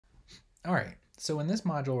All right, so in this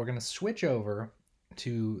module, we're going to switch over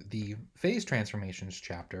to the phase transformations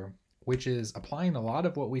chapter, which is applying a lot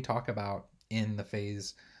of what we talk about in the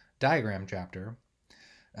phase diagram chapter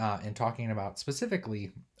and talking about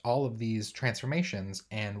specifically all of these transformations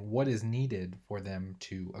and what is needed for them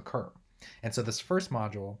to occur. And so this first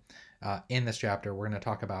module in this chapter, we're going to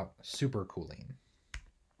talk about supercooling.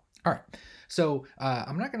 All right, so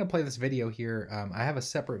I'm not going to play this video here. I have a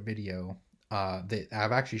separate video that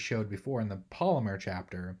I've actually showed before in the polymer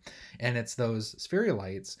chapter, and it's those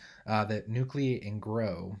spherulites that nucleate and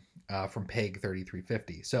grow from PEG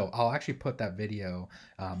 3350. So I'll actually put that video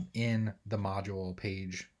in the module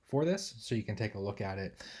page for this, so you can take a look at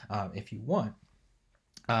it if you want,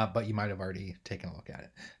 but you might have already taken a look at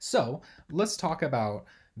it. So let's talk about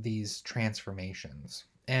these transformations,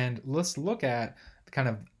 and let's look at kind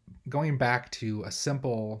of going back to a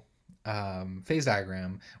simple phase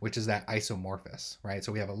diagram, which is that isomorphous, right?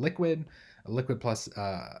 So we have a liquid plus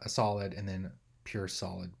a solid, and then pure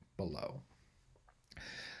solid below.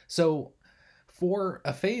 So for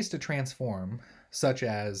a phase to transform, such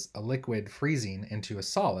as a liquid freezing into a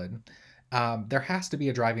solid, there has to be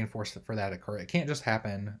a driving force for that to occur. It can't just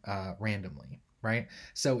happen randomly, right?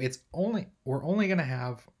 So we're only going to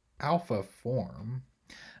have alpha form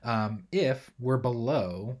if we're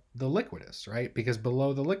below the liquidus, right? Because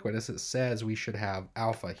below the liquidus, it says we should have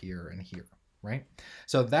alpha here and here, right?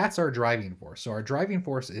 So that's our driving force. So our driving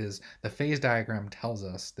force is the phase diagram tells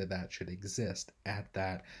us that that should exist at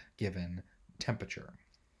that given temperature.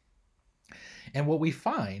 And what we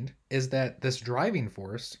find is that this driving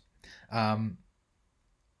force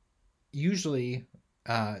usually,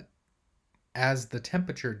 as the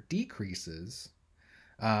temperature decreases,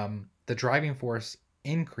 the driving force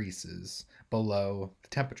increases below the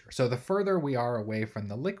temperature. So the further we are away from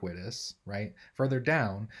the liquidus, right, further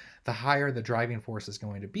down, the higher the driving force is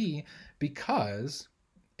going to be, because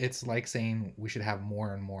it's like saying we should have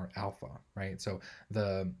more and more alpha, right? So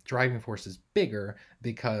the driving force is bigger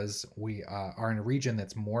because we are in a region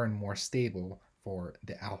that's more and more stable for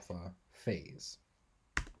the alpha phase.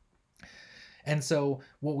 And so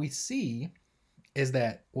what we see is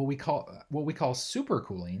that what we call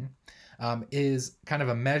supercooling is kind of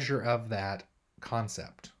a measure of that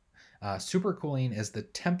concept. Supercooling is the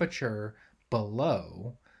temperature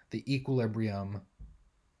below the equilibrium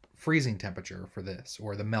freezing temperature for this,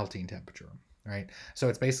 or the melting temperature, right? So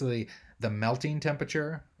it's basically the melting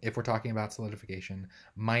temperature, if we're talking about solidification,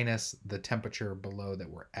 minus the temperature below that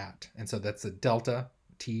we're at. And so that's the delta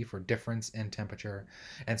T for difference in temperature.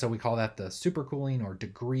 And so we call that the supercooling, or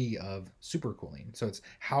degree of supercooling. So it's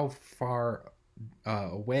how far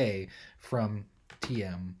away from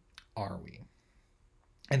TM are we?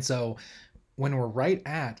 And so when we're right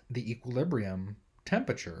at the equilibrium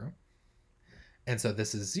temperature, and so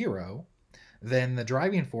this is 0, then the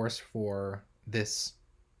driving force for this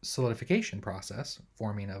solidification process,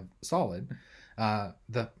 forming of solid,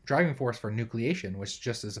 the driving force for nucleation, which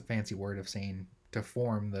just is a fancy word of saying to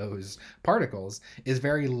form those particles, is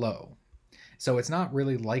very low. So it's not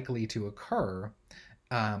really likely to occur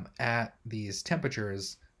at these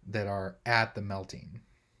temperatures that are at the melting.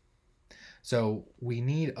 So we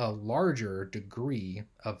need a larger degree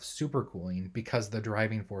of supercooling because the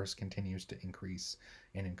driving force continues to increase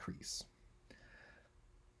and increase.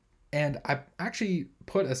 And I actually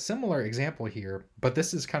put a similar example here, but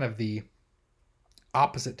this is kind of the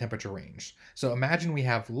opposite temperature range. So imagine we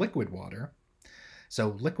have liquid water.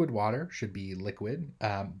 So liquid water should be liquid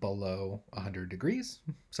below 100 degrees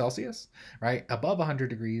Celsius, right? Above 100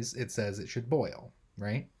 degrees, it says it should boil,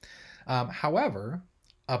 right? However,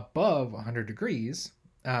 above 100 degrees,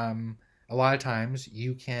 a lot of times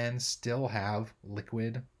you can still have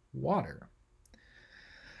liquid water.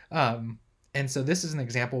 And so this is an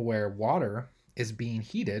example where water is being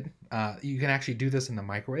heated. You can actually do this in the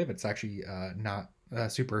microwave. It's actually not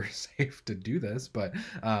super safe to do this, but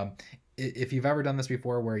if you've ever done this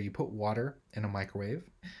before, where you put water in a microwave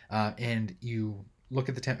and you look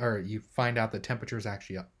at the or you find out the temperature is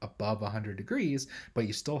actually above 100 degrees, but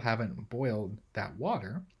you still haven't boiled that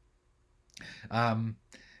water.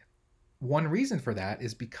 One reason for that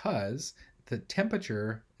is because the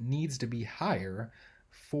temperature needs to be higher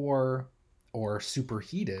for, or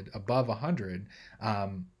superheated above 100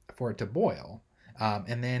 for it to boil.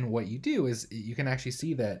 And then what you do is you can actually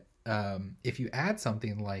see that if you add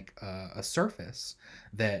something like a surface,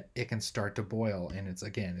 that it can start to boil, and it's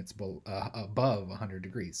above 100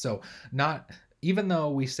 degrees. So not, even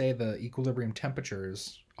though we say the equilibrium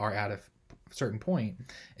temperatures are at a certain point,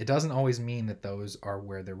 it doesn't always mean that those are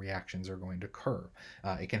where the reactions are going to occur.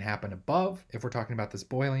 It can happen above if we're talking about this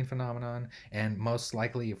boiling phenomenon, and most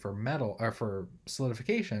likely for metal or for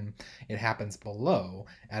solidification, it happens below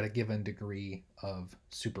at a given degree of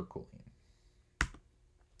supercooling.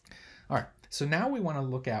 All right, so now we want to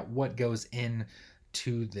look at what goes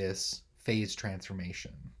into this phase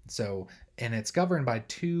transformation. So, and it's governed by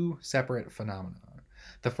two separate phenomena.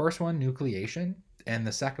 The first one, nucleation, and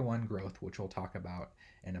the second one, growth, which we'll talk about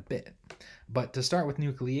in a bit. But to start with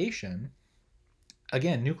nucleation,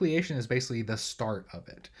 again, nucleation is basically the start of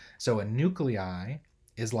it. So a nuclei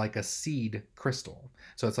is like a seed crystal.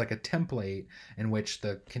 So it's like a template in which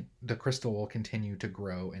the crystal will continue to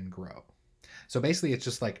grow and grow. So basically it's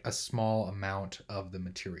just like a small amount of the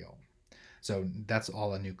material. So that's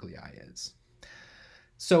all a nuclei is.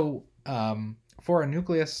 So for a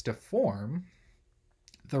nucleus to form,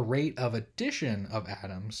 the rate of addition of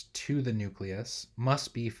atoms to the nucleus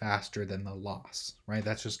must be faster than the loss, right?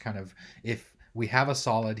 That's just kind of, if we have a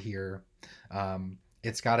solid here,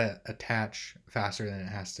 it's got to attach faster than it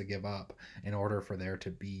has to give up in order for there to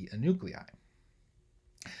be a nuclei.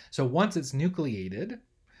 So once it's nucleated,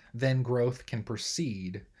 then growth can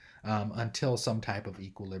proceed until some type of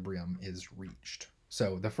equilibrium is reached.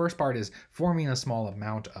 So the first part is forming a small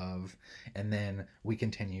amount of, and then we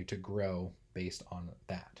continue to grow based on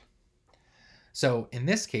that. So in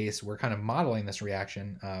this case, we're kind of modeling this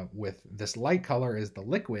reaction with this light color is the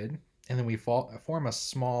liquid, and then we form a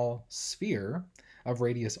small sphere of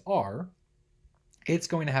radius r. It's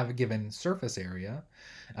going to have a given surface area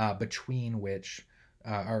between which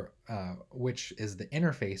is the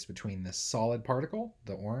interface between this solid particle,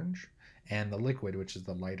 the orange, and the liquid, which is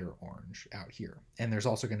the lighter orange out here. And there's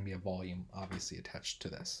also going to be a volume obviously attached to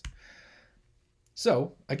this.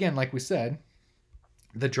 So again, like we said,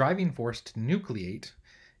 the driving force to nucleate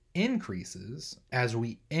increases as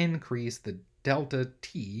we increase the delta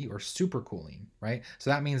T, or supercooling, right? So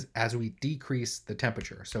that means as we decrease the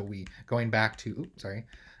temperature. So going back to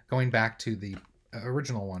the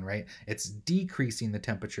original one, right? It's decreasing the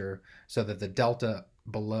temperature so that the delta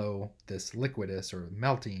below this liquidus or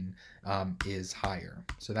melting is higher.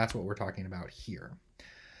 So that's what we're talking about here.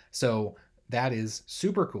 So that is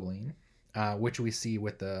supercooling, which we see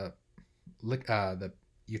with the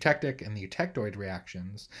eutectic and the eutectoid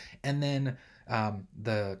reactions. And then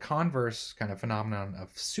the converse kind of phenomenon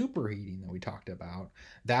of superheating that we talked about,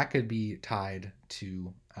 that could be tied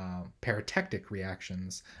to paratectic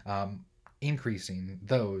reactions, increasing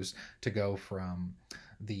those to go from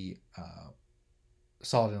the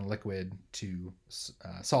solid and liquid to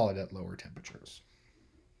solid at lower temperatures.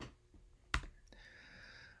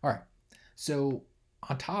 All right, so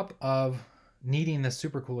on top of needing the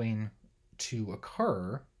supercooling to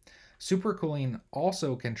occur, supercooling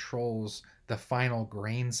also controls the final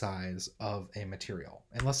grain size of a material.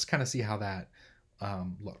 And let's kind of see how that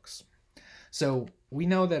looks. So we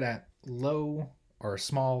know that at low or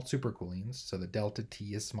small supercoolings, so the delta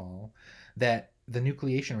T is small, that the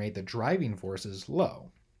nucleation rate, the driving force, is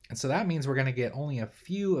low. And so that means we're going to get only a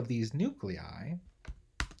few of these nuclei.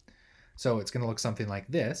 So it's going to look something like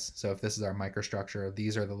this. So if this is our microstructure,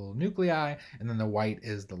 these are the little nuclei, and then the white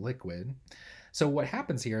is the liquid. So what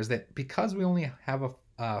happens here is that because we only have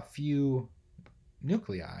a few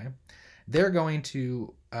nuclei, they're going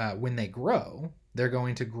to, when they grow, they're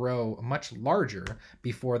going to grow much larger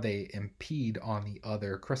before they impede on the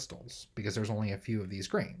other crystals, because there's only a few of these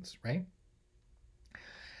grains, right?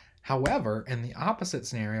 However, in the opposite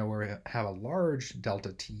scenario where we have a large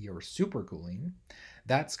delta T or supercooling,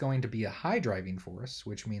 that's going to be a high driving force,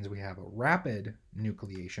 which means we have a rapid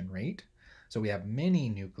nucleation rate. So we have many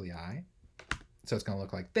nuclei. So it's going to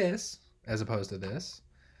look like this as opposed to this,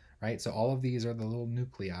 right? So all of these are the little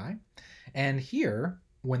nuclei. And here,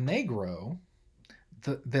 when they grow,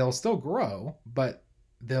 they'll still grow, but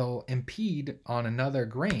they'll impede on another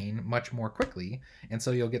grain much more quickly. And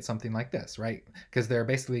so you'll get something like this, right? Because they're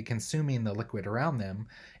basically consuming the liquid around them.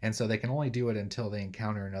 And so they can only do it until they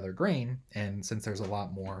encounter another grain. And since there's a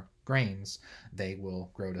lot more grains, they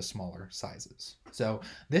will grow to smaller sizes. So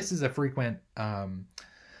this is a frequent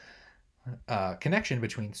connection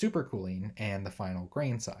between supercooling and the final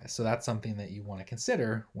grain size. So that's something that you want to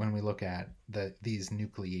consider when we look at these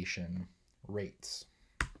nucleation rates.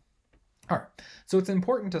 All right, so it's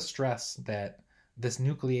important to stress that this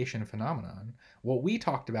nucleation phenomenon, what we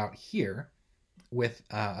talked about here with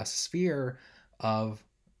a sphere of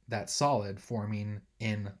that solid forming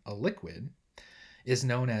in a liquid, is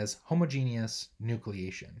known as homogeneous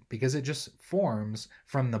nucleation, because it just forms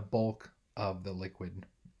from the bulk of the liquid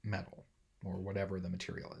metal or whatever the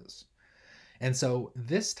material is. And so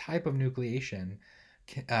this type of nucleation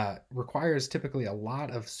requires typically a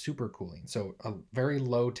lot of supercooling, so a very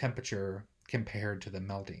low temperature compared to the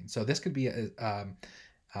melting. So this could be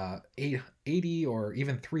 80 or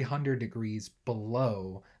even 300 degrees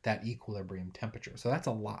below that equilibrium temperature. So that's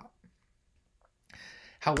a lot.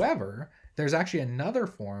 However, there's actually another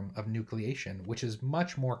form of nucleation which is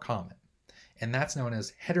much more common, and that's known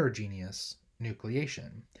as heterogeneous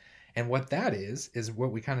nucleation. And what that is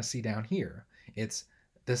what we kind of see down here. It's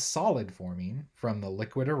the solid forming from the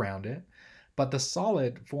liquid around it, but the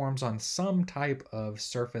solid forms on some type of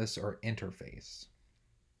surface or interface.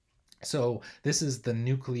 So this is the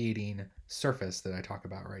nucleating surface that I talk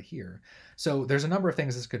about right here. So there's a number of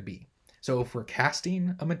things this could be. So if we're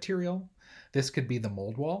casting a material, this could be the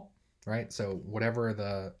mold wall, right? So whatever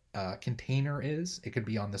the container is, it could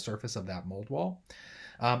be on the surface of that mold wall.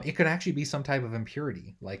 It could actually be some type of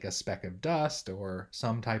impurity, like a speck of dust or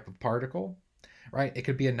some type of particle, right? It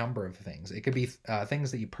could be a number of things. It could be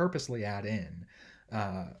things that you purposely add in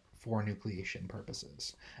for nucleation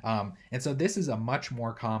purposes. And so this is a much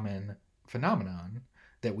more common phenomenon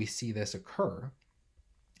that we see this occur.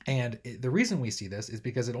 And the reason we see this is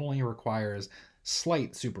because it only requires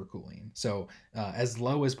slight supercooling. So as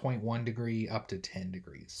low as 0.1 degree up to 10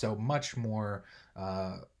 degrees. So much more,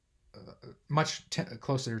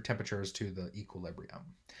 closer temperatures to the equilibrium.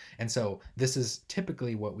 And so this is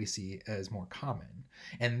typically what we see as more common.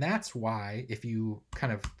 And that's why, if you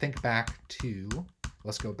kind of think back to,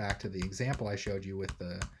 let's go back to the example I showed you with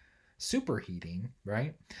the superheating,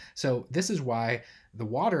 right? So this is why the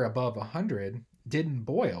water above 100 didn't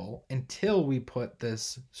boil until we put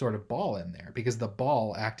this sort of ball in there, because the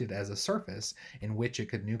ball acted as a surface in which it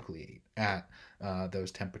could nucleate at those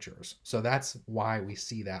temperatures. So that's why we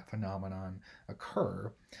see that phenomenon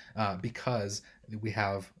occur, because we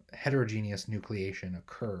have heterogeneous nucleation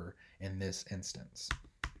occur in this instance.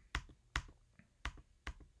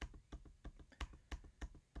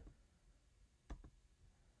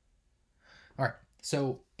 All right,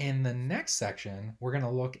 so in the next section, we're going to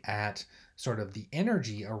look at sort of the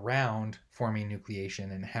energy around forming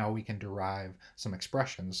nucleation and how we can derive some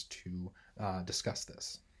expressions to discuss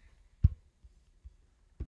this.